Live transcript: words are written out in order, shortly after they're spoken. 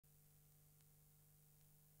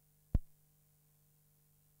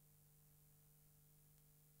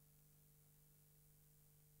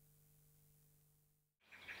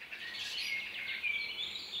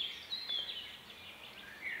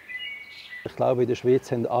I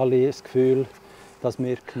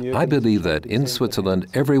believe that in Switzerland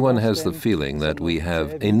everyone has the feeling that we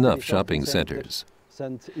have enough shopping centers.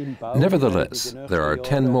 Nevertheless, there are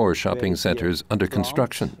 10 more shopping centers under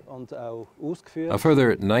construction. A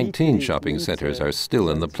further 19 shopping centers are still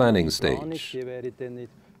in the planning stage.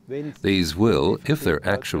 These will, if they're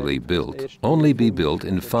actually built, only be built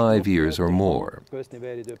in 5 years or more.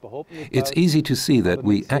 It's easy to see that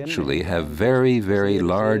we actually have very, very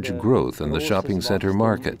large growth in the shopping center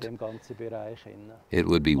market. It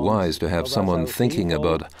would be wise to have someone thinking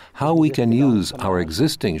about how we can use our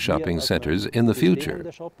existing shopping centers in the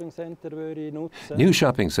future. New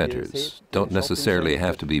shopping centers don't necessarily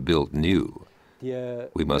have to be built new.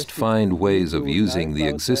 We must find ways of using the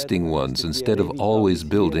existing ones instead of always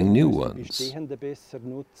building new ones.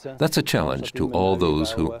 That's a challenge to all those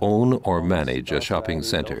who own or manage a shopping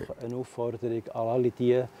center.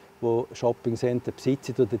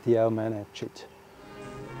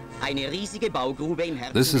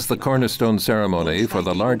 This is the cornerstone ceremony for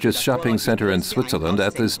the largest shopping center in Switzerland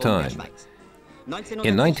at this time.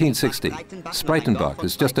 In 1960, Spreitenbach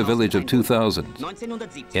is just a village of 2,000.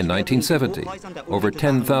 In 1970, over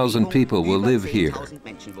 10,000 people will live here.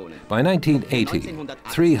 By 1980,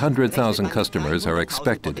 300,000 customers are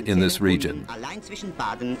expected in this region.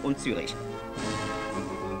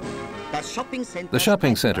 The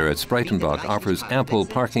shopping center at Spreitenbach offers ample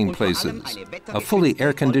parking places, a fully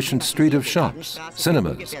air-conditioned street of shops,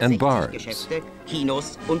 cinemas, and bars.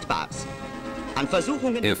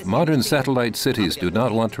 If modern satellite cities do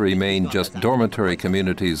not want to remain just dormitory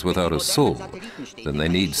communities without a soul, then they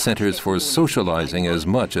need centers for socializing as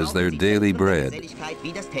much as their daily bread.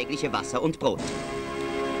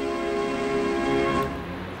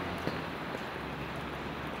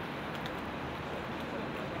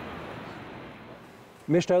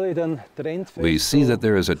 We see that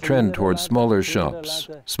there is a trend towards smaller shops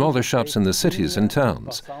in the cities and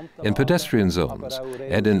towns, in pedestrian zones,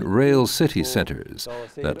 and in rail city centers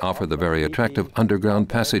that offer the very attractive underground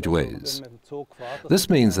passageways. This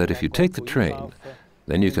means that if you take the train,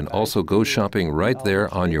 then you can also go shopping right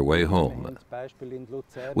there on your way home.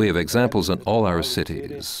 We have examples in all our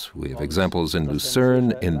cities. We have examples in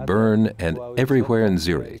Lucerne, in Bern, and everywhere in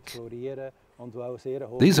Zurich.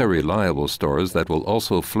 These are reliable stores that will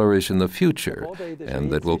also flourish in the future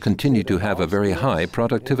and that will continue to have a very high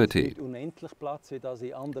productivity.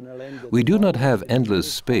 We do not have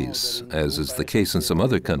endless space, as is the case in some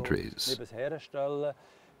other countries.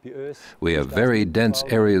 We have very dense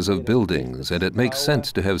areas of buildings, and it makes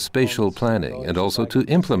sense to have spatial planning and also to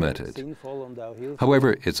implement it.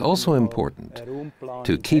 However, it's also important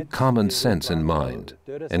to keep common sense in mind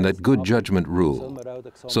and let good judgment rule,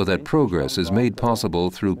 so that progress is made possible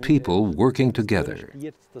through people working together.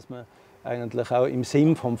 Eigentlich auch im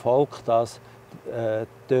Sinn vom Volk das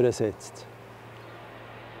durchsetzt.